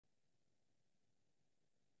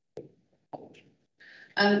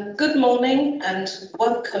Good morning and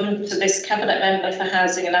welcome to this Cabinet Member for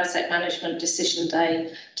Housing and Asset Management Decision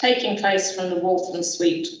Day, taking place from the Waltham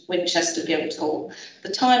Suite, Winchester Guildhall. The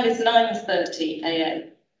time is 9:30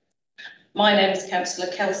 a.m. My name is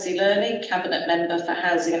Councillor Kelsey Learning, Cabinet Member for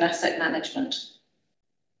Housing and Asset Management.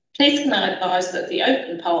 Please can I advise that the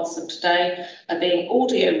open parts of today are being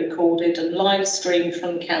audio recorded and live streamed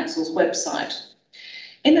from the Council's website.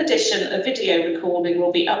 In addition, a video recording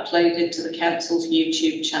will be uploaded to the Council's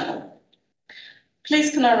YouTube channel.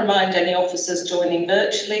 Please can I remind any officers joining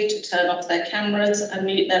virtually to turn off their cameras and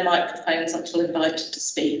mute their microphones until invited to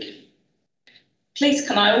speak. Please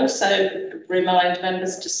can I also remind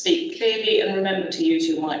members to speak clearly and remember to use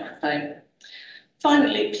your microphone.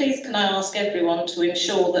 Finally, please can I ask everyone to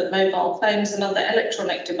ensure that mobile phones and other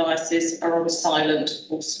electronic devices are on silent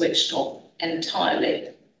or switched off entirely.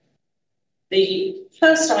 The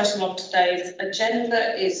first item on today's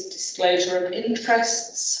agenda is disclosure of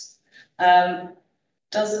interests.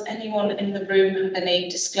 Does anyone in the room have any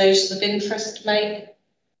disclosures of interest to make?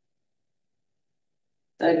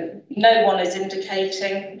 So no one is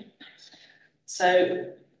indicating.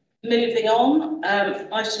 So moving on,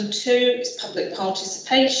 item 2 is public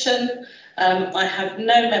participation. I have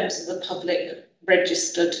no members of the public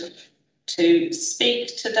registered to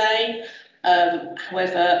speak today.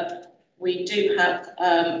 However, we do have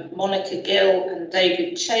Monica Gill and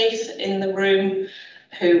David Chafe in the room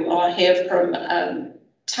who are here from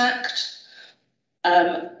TACT.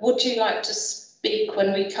 Would you like to speak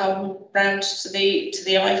when we come round to the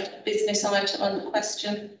business item under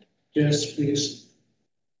question? Yes, please.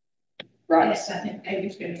 Right. Yes, I think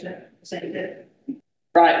David's going to say that.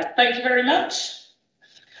 Right, thank you very much.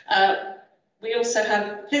 We also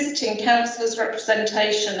have visiting councillors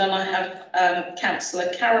representation, and I have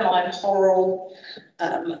Councillor Caroline Horrell,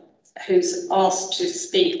 who's asked to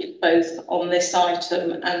speak both on this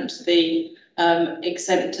item and the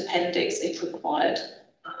exempt appendix if required.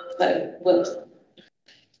 So we'll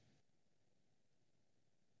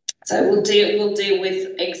deal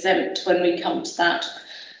with exempt when we come to that.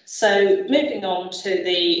 So moving on to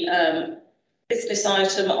the business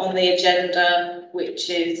item on the agenda, which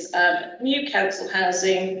is new council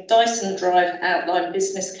housing, Dyson Drive outline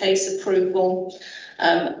business case approval,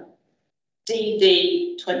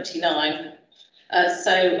 DD 29.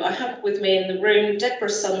 So I have with me in the room Deborah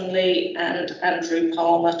Sunley and Andrew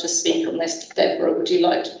Palmer to speak on this. Deborah, would you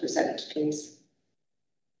like to present, please?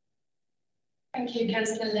 Thank you,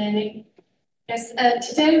 Councillor Learning. Yes,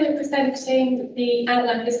 today we're presenting the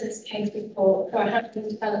outline business case report for our housing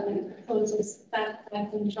development proposals South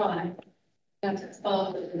Dyson Drive down at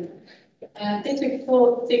Barton. This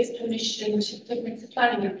report seeks permission to submit a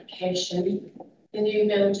planning application for the new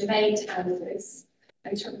build of 8 houses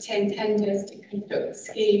and to obtain tenders to conduct the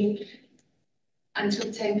scheme and to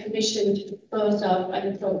obtain permission to dispose of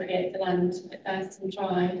and appropriate the land at Dyson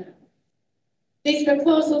Drive. These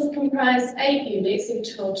proposals comprise 8 units in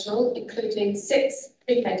total, including 6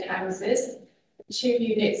 3-bed houses, 2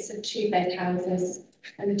 units of 2-bed houses,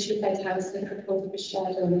 and the 2-bed houses are proposed for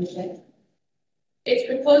shared ownership. It's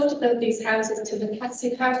proposed to build these houses to the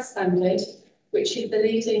Passive House standard, which is the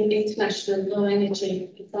leading international low energy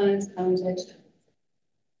design standard.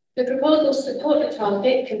 The proposals support the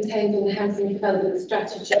target contained in the Housing Development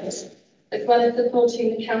Strategy, as well as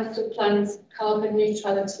supporting the Council Plan's carbon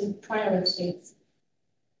neutrality priorities.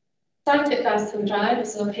 Site at Dyson Drive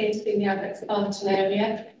is located in the Abbots Barton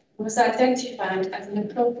area and was identified as an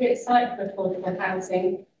appropriate site for affordable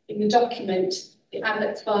housing in the document, the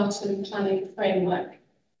Abbots Barton Planning Framework.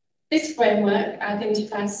 This framework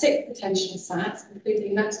identifies 6 potential sites,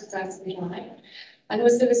 including that at Dyson Drive, and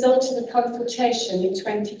was the result of a consultation in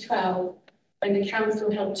 2012 when the Council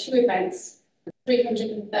held 2 events with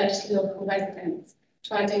 330 local residents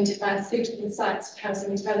to identify suitable sites for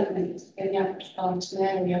housing development in the Abbots Barton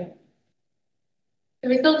area. The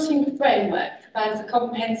resulting framework provides a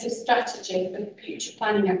comprehensive strategy for the future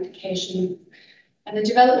planning applications and the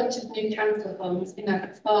development of new council homes in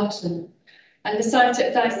Abbots Barton, and the site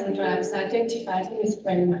at Dyson Drive is identified in this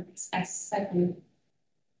framework as S7.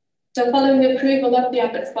 So following the approval of the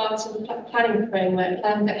Abbots Barton planning framework,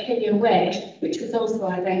 land at Hillier Way, which was also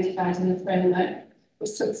identified in the framework,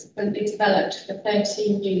 was subsequently developed for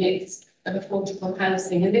 13 units of affordable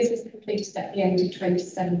housing, and this was completed at the end of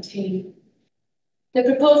 2017. The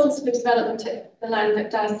proposals for development of the land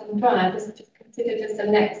at Dyson Drive is considered as the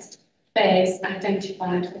next phase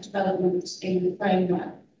identified for development in the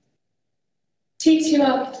framework. T2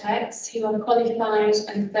 architects, who are qualified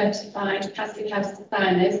and certified passive house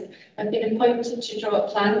designers, have been appointed to draw up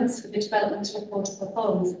plans for the development of affordable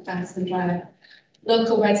homes at Dyson Drive,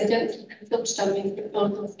 Local residents consulted on these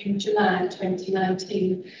proposals in July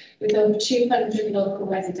 2019, with over 200 local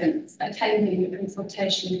residents attending the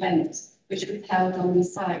consultation event, which was held on the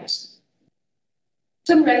site.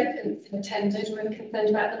 Some residents who attended were concerned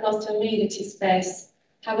about the loss of amenity space.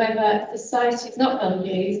 However, the site is not well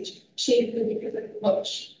used, chiefly because of the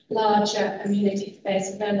much larger amenity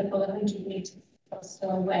space available 100 metres or so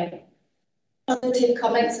away. Positive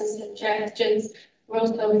comments and suggestions were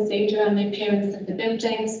also received around the appearance of the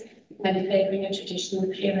buildings, many favouring a traditional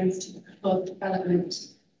appearance to the proposed development.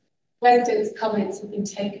 Residents' comments have been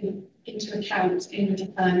taken into account in the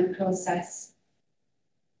design process.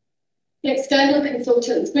 The external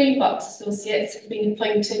consultants Greenbox Associates have been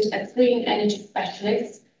appointed as green energy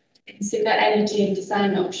specialists to consider energy and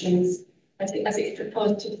design options as it's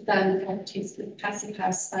proposed to design the properties to the Passive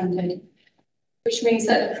House standard, which means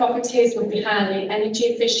that the properties will be highly energy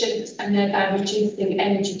efficient and thereby reducing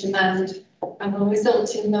energy demand and will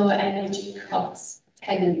result in lower energy costs for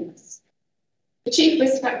tenants. The chief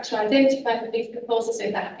risk factor identified with these proposals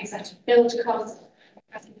is that of build cost.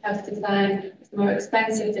 Passive house design is more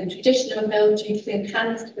expensive than traditional build due to the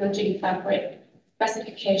enhanced building fabric,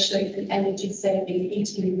 specifications and energy saving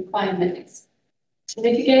heating requirements. To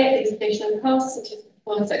mitigate these additional costs, it is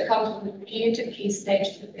proposed that costs will be reviewed at key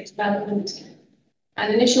stages of the development,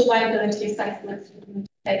 and initial viability assessments will be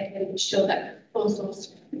taken to ensure that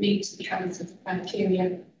proposals meet the council's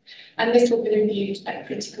criteria. And this will be reviewed at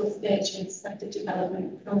critical stages of the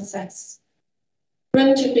development process.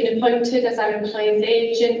 Runge have been appointed as our employee's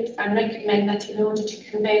agent and recommend that in order to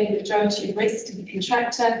convey the majority of risk to the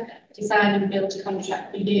contractor, design and build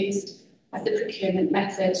contract be used as the procurement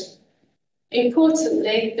method.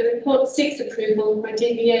 Importantly, the report seeks approval for a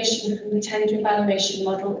deviation from the tender evaluation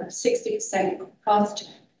model of 60% cost,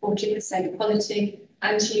 40% quality,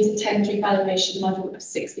 and to use a tender evaluation model of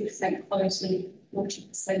 60% quality,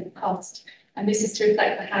 40% cost. And this is to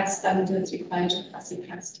reflect the high standards required for passive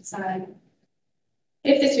house design.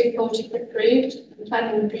 If this report is approved, the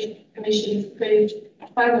Planning Commission is approved, a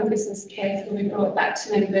final business case will be brought back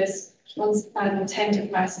to members once the final tender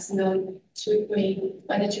price is known to agree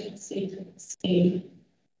whether to proceed with the scheme.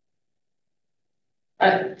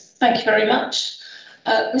 Right, thank you very much.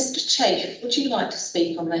 Mr. Chafe, would you like to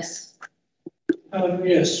speak on this?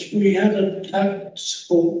 Yes, we had a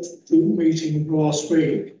support group meeting last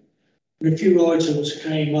week, and a few items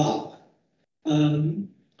came up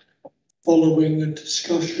following a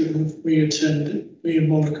discussion of me and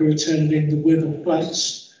Monica attending the Witham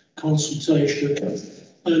Flats consultation.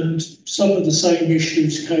 And some of the same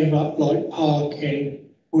issues came up, like parking,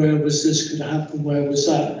 where was this going to happen, where was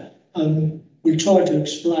that? We tried to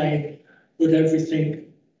explain that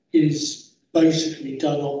everything is basically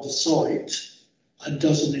done on the site and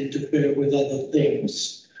doesn't interfere with other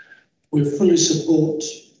things. We fully support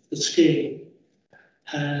the scheme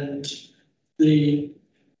and the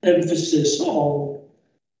emphasis on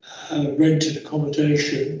rented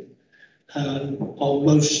accommodation on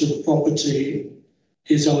most of the property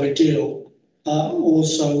is ideal.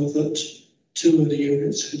 Also that 2 of the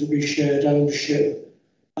units are to be shared ownership,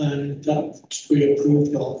 and that we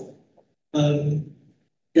approved of.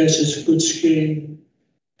 Yes, it's a good scheme.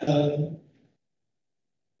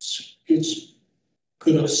 It's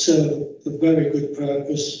going to serve a very good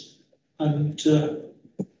purpose, and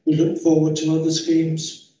we look forward to other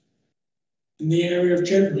schemes in the area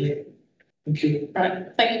generally. Thank you. Right,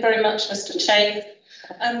 thank you very much, Mr. Chafe.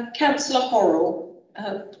 Councillor Horrell,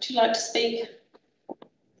 would you like to speak?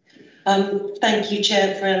 Thank you,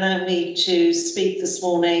 Chair, for allowing me to speak this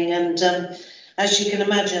morning. And as you can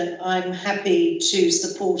imagine, I'm happy to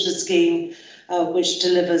support a scheme which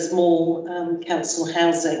delivers more council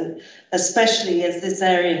housing, especially as this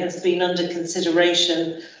area has been under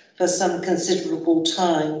consideration for some considerable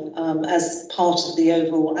time as part of the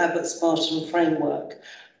overall Abbots-Barton framework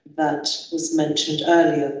that was mentioned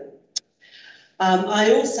earlier.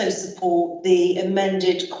 I also support the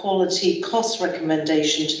amended quality cost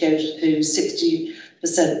recommendation to go to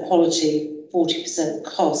 60% quality, 40%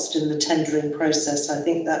 cost in the tendering process. I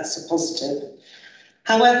think that's a positive.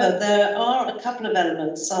 However, there are a couple of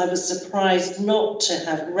elements I was surprised not to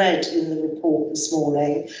have read in the report this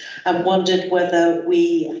morning and wondered whether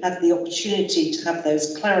we had the opportunity to have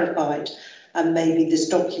those clarified and maybe this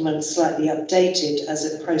document slightly updated as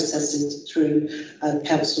it processes through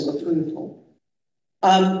council approval.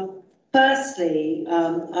 Firstly,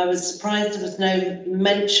 I was surprised there was no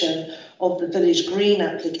mention of the Village Green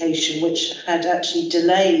application, which had actually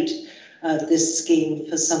delayed this scheme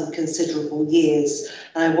for some considerable years.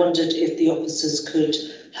 I wondered if the officers could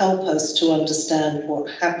help us to understand what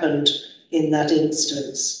happened in that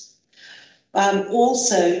instance.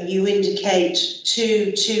 Also, you indicate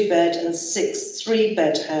 2 2-bed and 6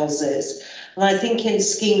 3-bed houses. And I think in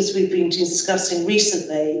schemes we've been discussing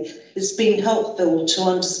recently, it's been helpful to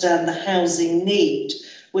understand the housing need,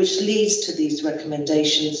 which leads to these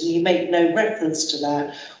recommendations. And you make no reference to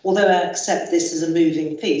that, although I accept this as a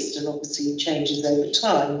moving feast and obviously changes over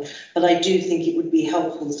time. But I do think it would be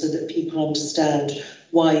helpful so that people understand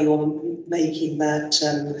why you're making that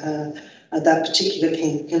that particular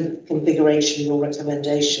configuration or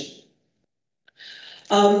recommendation.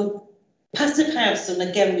 Passive house, and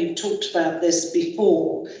again we've talked about this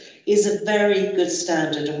before, is a very good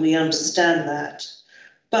standard and we understand that.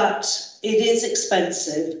 But it is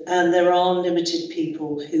expensive and there are limited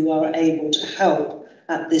people who are able to help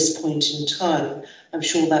at this point in time. I'm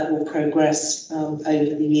sure that will progress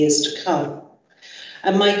over the years to come.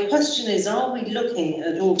 And my question is, are we looking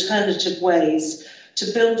at alternative ways to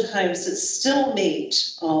build homes that still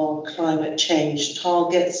meet our climate change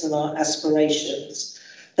targets and our aspirations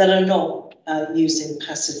that are not using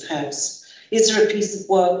passive house? Is there a piece of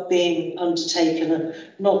work being undertaken,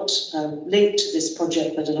 not linked to this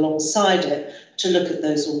project, but alongside it, to look at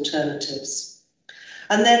those alternatives?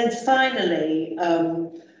 And then finally,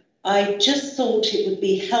 I just thought it would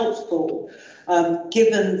be helpful,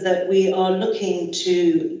 given that we are looking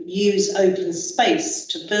to use open space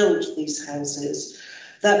to build these houses,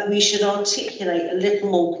 that we should articulate a little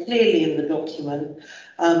more clearly in the document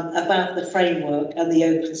about the framework and the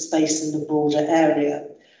open space in the broader area.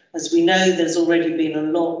 As we know, there's already been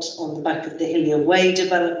a lot on the back of the Hillier Way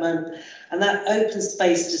development, and that open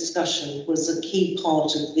space discussion was a key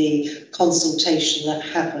part of the consultation that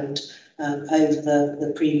happened over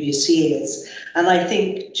the previous years. And I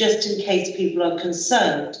think just in case people are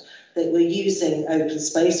concerned that we're using open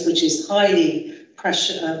space, which is highly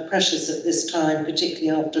precious at this time,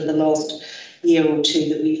 particularly after the last year or two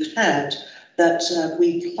that we've had, that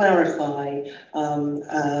we clarify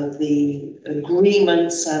the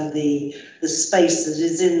agreements and the space that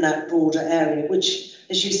is in that broader area, which,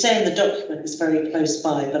 as you say in the document, is very close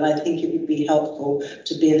by, but I think it would be helpful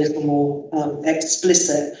to be a little more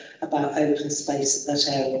explicit about open space in that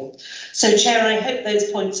area. So, Chair, I hope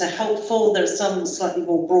those points are helpful. There are some slightly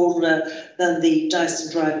more broader than the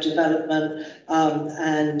Dyson Drive development,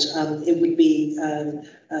 and it would be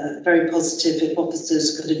very positive if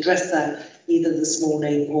officers could address that either this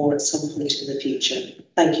morning or at some point in the future.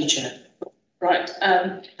 Thank you, Chair. Right,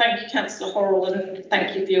 thank you, Councillor Horrell, and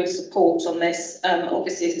thank you for your support on this.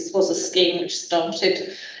 Obviously, this was a scheme which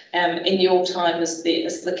started in your time as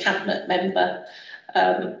the Cabinet member,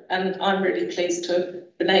 and I'm really pleased to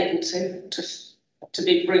have been able to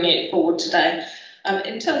be bringing it forward today.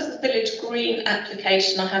 In terms of the Village Green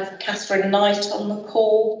application, I have Catherine Knight on the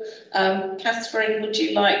call. Catherine, would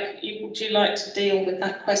you like to deal with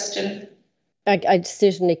that question? I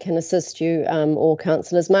certainly can assist you, all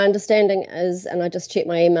councillors. My understanding is, and I just checked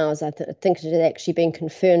my emails, I think it has actually been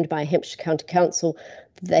confirmed by Hampshire County Council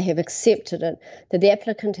that they have accepted it, that the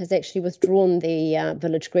applicant has actually withdrawn the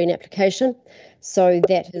Village Green application. So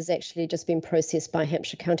that has actually just been processed by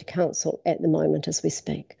Hampshire County Council at the moment as we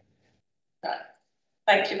speak. Right.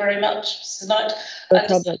 Thank you very much, Mrs. Knight. No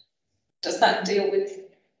problem. Does that deal with?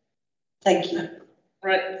 Thank you.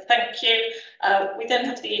 Right, thank you. We then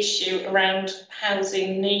have the issue around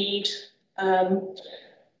housing need. Mr.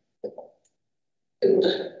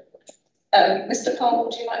 Palmer,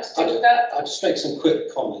 would you like to do that? I'll just make some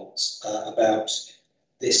quick comments about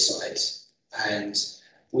this site. And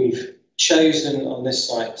we've chosen on this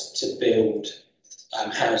site to build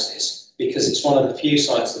houses because it's one of the few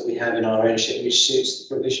sites that we have in our ownership which suits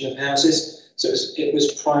the provision of houses. So it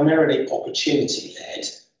was primarily opportunity-led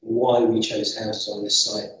why we chose houses on this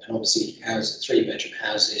site, and obviously 3-bedroom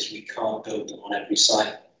houses, we can't build them on every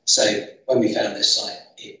site. So when we found this site,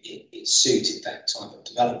 it suited that type of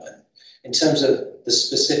development. In terms of the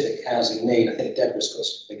specific housing need, I think Deborah's got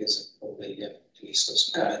some figures and probably Denise got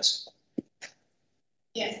some comments.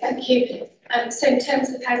 Yes, thank you. So in terms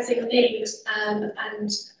of housing needs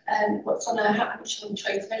and what's on our Hampshire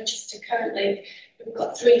Choice Register currently, we've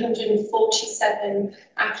got 347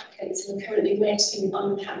 applicants and currently waiting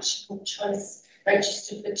on the Hampshire Choice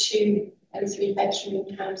Register for 2 and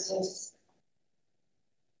 3-bedroom houses.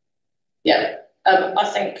 Yeah, I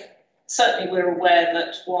think certainly we're aware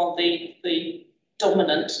that while the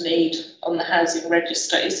dominant need on the housing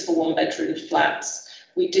register is for 1-bedroom flats,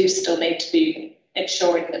 we do still need to be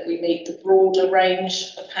ensuring that we meet the broader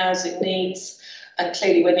range of housing needs. And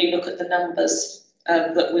clearly, when you look at the numbers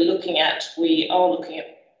that we're looking at, we're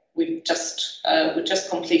just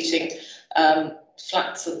completing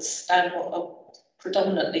flats at Stanwell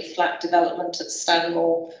predominantly flat development at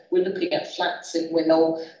Stanmore. We're looking at flats in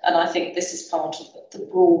Winnell, and I think this is part of the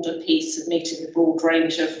broader piece of meeting the broad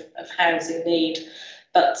range of housing need.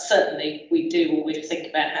 But certainly we do always think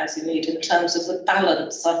about housing need in terms of the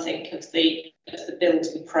balance, I think, of the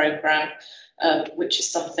building programme, which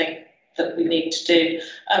is something that we need to do.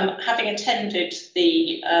 Having attended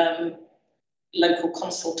the local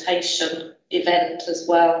consultation event as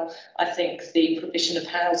well, I think the provision of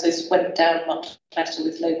houses went down much better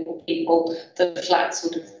with local people than the flats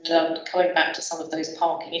would have done. Coming back to some of those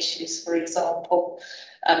parking issues, for example,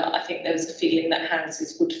 I think there was a feeling that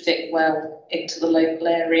houses would fit well into the local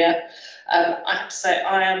area. I have to say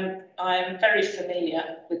I am very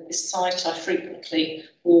familiar with this site. I frequently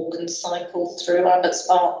walk and cycle through Abbots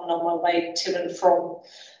Barton on my way to and from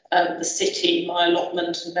the city, my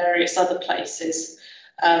allotment and various other places.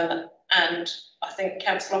 And I think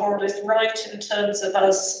Councillor Horrell is right in terms of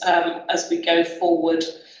us, as we go forward,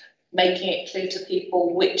 making it clear to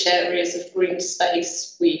people which areas of green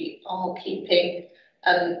space we are keeping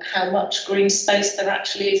and how much green space there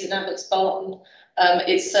actually is in Abbots Barton.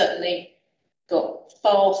 It's certainly got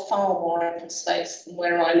far more open space than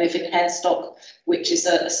where I live in Harestock, which is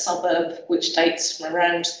a suburb which dates from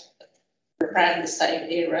around the same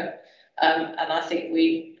era. And I think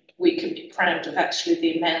we can be proud of actually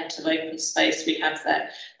the amount of open space we have there.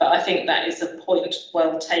 But I think that is a point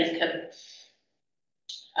well taken.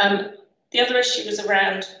 The other issue was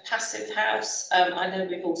around Passive House. I know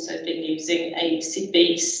we've also been using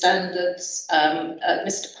AECB standards.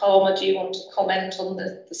 Mr. Palmer, do you want to comment on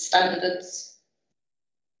the standards?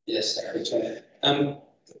 Yes, Secretary Chair.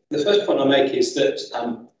 The first point I make is that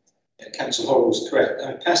Councillor Horrell was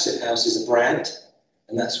correct. Passive House is a brand,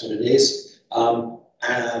 and that's what it is.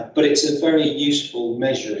 But it's a very useful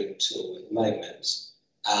measuring tool at the moment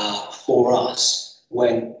for us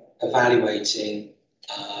when evaluating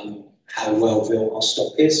how well built our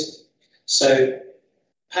stock is. So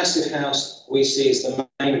Passive House we see as the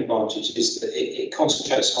main advantage is that it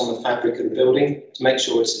concentrates on the fabric of the building to make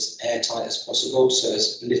sure it's as airtight as possible, so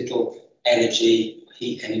as little energy,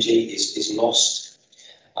 heat energy is lost.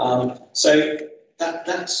 So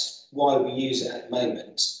that's why we use it at the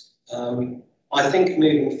moment. I think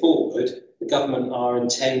moving forward, the government are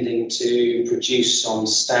intending to produce some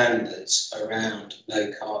standards around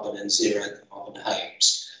low carbon and zero carbon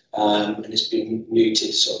homes. And it's been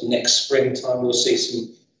mooted sort of next springtime. We'll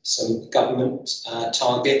see some government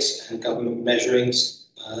targets and government measuring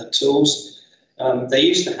tools. They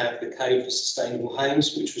used to have the Code for Sustainable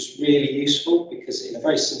Homes, which was really useful because in a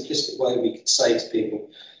very simplistic way we could say to people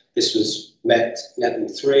this was met level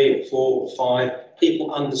 3 or 4 or 5.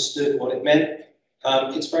 People understood what it meant.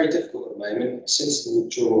 It's very difficult at the moment since the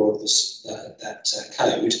withdrawal of that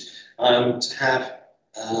code to have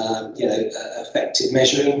effective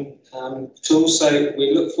measuring tools. So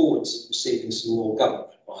we look forward to receiving some more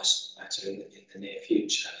government advice on that in the near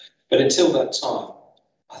future. But until that time,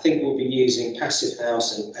 I think we'll be using Passive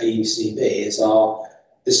House and AECB as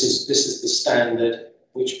this is the standard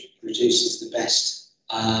which produces the best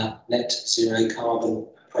net zero carbon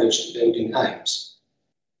approach to building homes.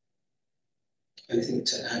 Anything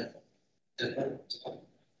to add?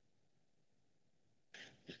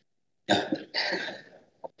 Yeah.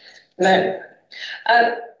 No.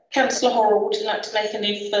 Councillor Horrell, would you like to make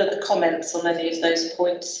any further comments on any of those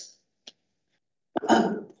points?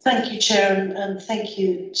 Thank you, Chair, and thank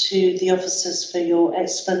you to the officers for your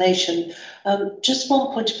explanation. Just one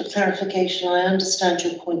point of clarification. I understand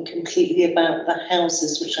your point completely about the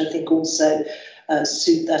houses, which I think also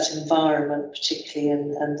suit that environment particularly,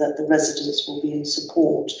 and that the residents will be in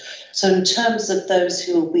support. So in terms of those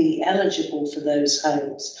who will be eligible for those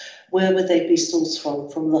homes, where would they be sourced from?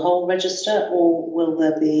 From the whole register, or will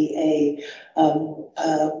there be a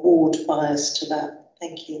ward bias to that?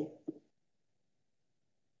 Thank you.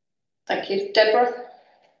 Thank you. Deborah?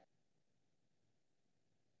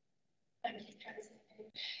 Thank you,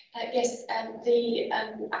 President. Yes, the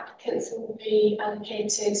applicants will be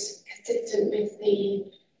allocated consistent with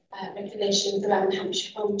the regulations around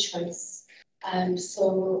Hampshire Home Choice.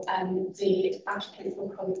 So the applicants will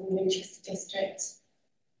come from the Winchester district.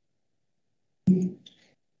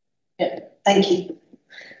 Yeah, thank you.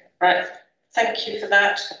 Right, thank you for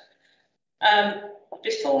that.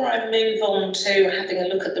 Before I move on to having a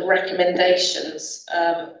look at the recommendations,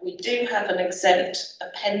 we do have an exempt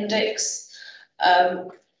appendix.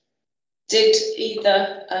 Did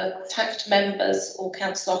either TACT members or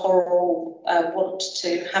Councillor Horrell want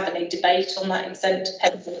to have any debate on that exempt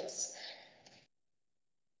appendix?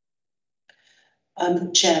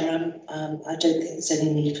 Chair, I don't think there's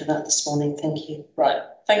any need for that this morning. Thank you. Right,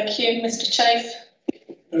 thank you, Mr. Chafe.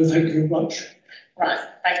 No, thank you very much. Right,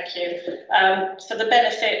 thank you. For the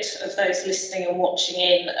benefit of those listening and watching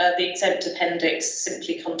in, the exempt appendix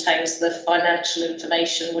simply contains the financial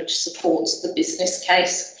information which supports the business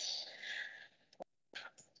case.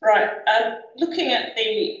 Right, looking at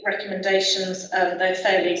the recommendations, they're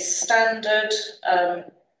fairly standard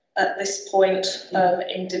at this point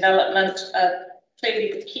in development.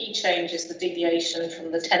 Clearly the key change is the deviation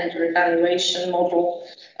from the tender evaluation model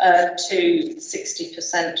to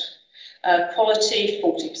 60% quality,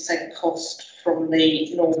 40% cost from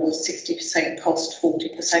the normal 60% cost,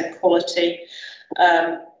 40% quality.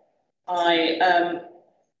 I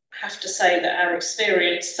have to say that our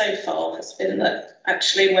experience so far has been that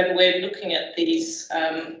actually when we're looking at these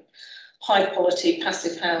high quality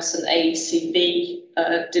passive house and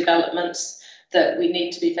AECB developments, that we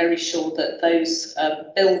need to be very sure that those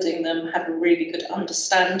building them have a really good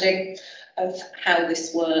understanding of how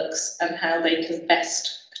this works and how they can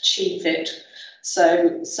best achieve it.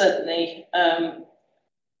 So certainly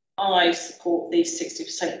I support the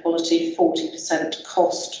 60% quality, 40%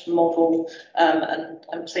 cost model, and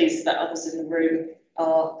I'm pleased that others in the room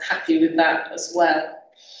are happy with that as well.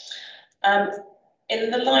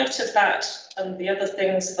 In the light of that and the other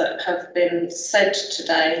things that have been said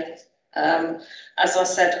today, as I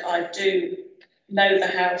said, I do know the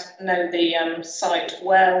house, know the site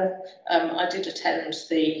well. I did attend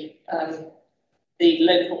the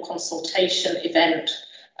local consultation event,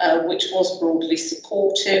 which was broadly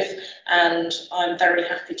supportive, and I'm very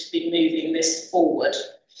happy to be moving this forward.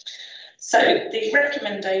 So the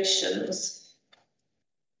recommendations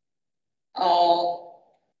are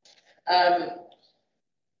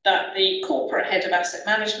that the corporate head of asset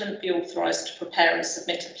management be authorised to prepare and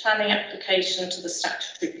submit a planning application to the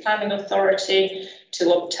statutory planning authority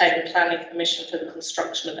to obtain planning permission for the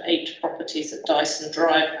construction of 8 properties at Dyson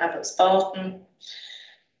Drive, Abbots Barton.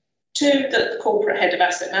 2, that the corporate head of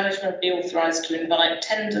asset management be authorised to invite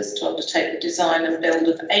tenders to undertake the design and build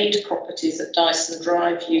of 8 properties at Dyson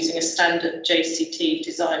Drive using a standard JCT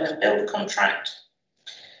design and build contract.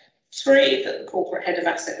 3, that the corporate head of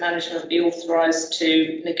asset management be authorised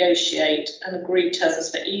to negotiate and agree terms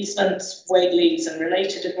for easements, wayleaves and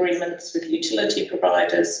related agreements with utility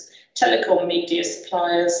providers, telecom media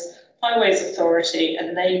suppliers, highways authority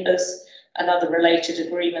and neighbours, and other related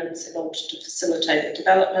agreements in order to facilitate the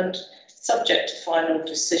development, subject to final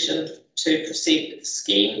decision to proceed with the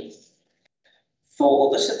scheme.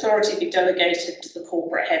 4, that authority be delegated to the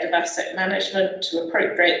corporate head of asset management to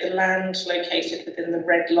appropriate the land located within the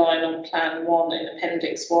red line on Plan 1 in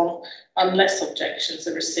Appendix 1, unless objections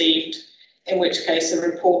are received, in which case a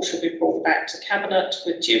report should be brought back to Cabinet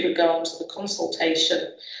with due regard to the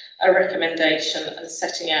consultation, a recommendation and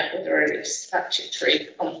setting out whether any statutory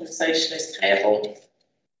compensation is payable.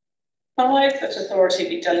 5, that authority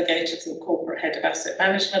be delegated to the corporate head of asset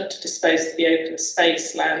management to dispose of the open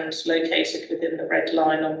space land located within the red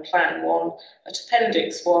line on Plan 1 at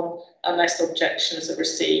Appendix 1, unless objections are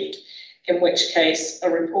received, in which case a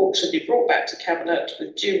report should be brought back to Cabinet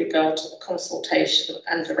with due regard to the consultation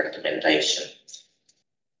and a recommendation.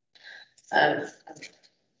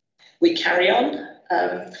 We carry on.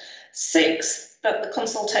 6, that the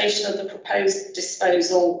consultation of the proposed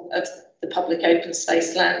disposal of the public open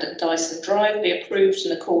space land at Dyson Drive be approved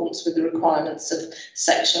in accordance with the requirements of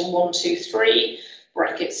Section 123,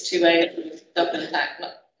 brackets 2A of the Government Act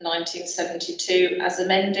 1972 as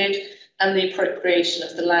amended, and the appropriation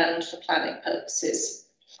of the land for planning purposes.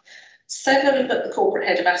 7, that the corporate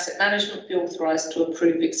head of asset management be authorised to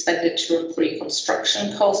approve expenditure of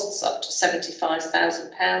pre-construction costs up to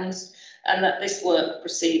 £75,000, and that this work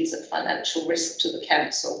proceeds at financial risk to the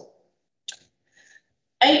council.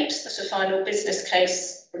 8, that a final business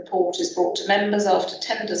case report is brought to members after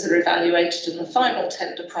tenders are evaluated and the final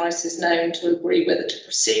tender price is known to agree whether to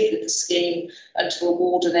proceed with the scheme and to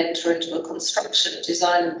award and enter into a construction,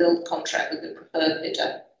 design and build contract with the preferred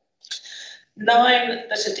bidder. 9,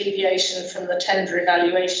 that a deviation from the tender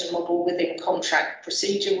evaluation model within contract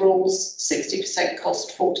procedure rules, 60%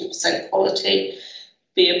 cost, 40% quality,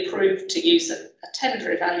 be approved to use a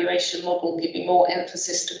tender evaluation model giving more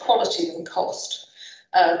emphasis to quality than cost.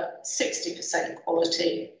 60%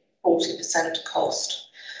 quality, 40% cost.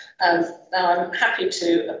 Now I'm happy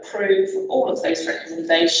to approve all of those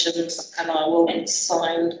recommendations and I will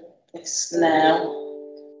sign this now.